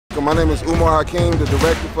My name is Umar Hakeem, the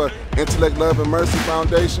director for Intellect, Love, and Mercy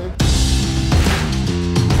Foundation.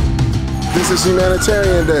 This is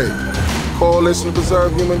Humanitarian Day, Coalition to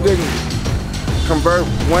Preserve Human Dignity. Convert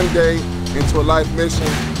one day into a life mission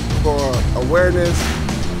for awareness,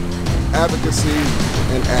 advocacy,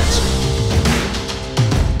 and action.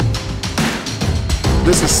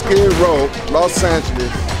 This is Skid Row, Los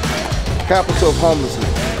Angeles, capital of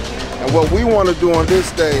homelessness. And what we want to do on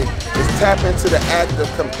this day is tap into the act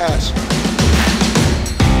of compassion.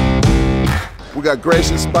 We got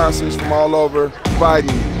gracious sponsors from all over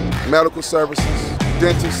providing medical services,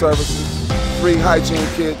 dental services, free hygiene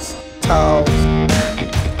kits, towels.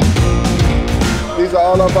 These are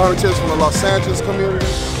all our volunteers from the Los Angeles community,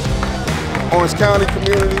 Orange County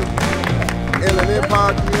community, Inland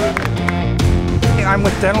Empire community. I'm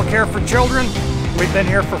with Dental Care for Children. We've been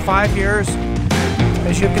here for 5 years.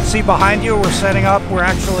 As you can see behind you, we're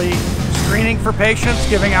actually screening for patients,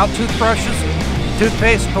 giving out toothbrushes,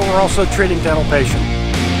 toothpaste, but we're also treating dental patients.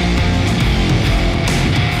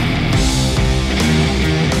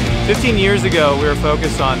 15 years ago, we were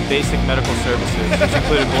focused on basic medical services, which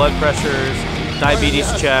included blood pressures,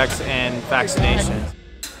 diabetes checks, and vaccinations.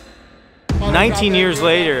 19 years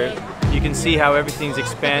later, you can see how everything's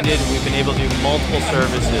expanded and we've been able to do multiple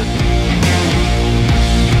services.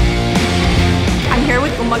 I'm here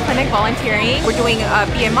with Umma Clinic volunteering. We're doing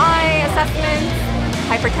BMI assessments,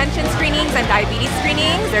 hypertension screenings, and diabetes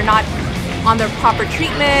screenings. They're not on their proper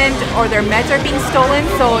treatment or their meds are being stolen,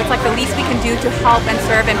 so it's like the least we can do to help and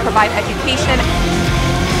serve and provide education.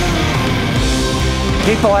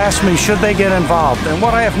 People ask me, should they get involved? And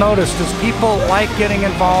what I have noticed is people like getting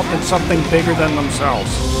involved in something bigger than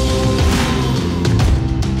themselves.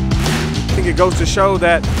 I think it goes to show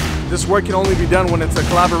that this work can only be done when it's a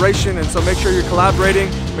collaboration, and so make sure you're collaborating,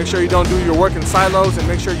 make sure you don't do your work in silos, and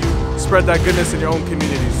make sure you spread that goodness in your own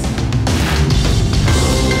communities.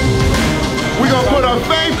 We're gonna put our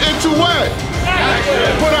faith into what?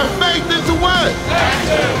 Action. Put our faith into what?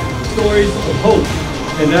 Action. Stories of hope,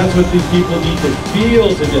 and that's what these people need to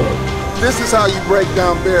feel today. This is how you break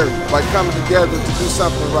down barriers, by coming together to do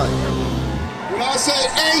something right. When I say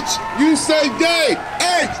H, you say day.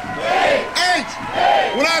 H. H. H.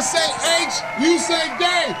 When I say H, you say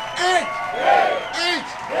day. H.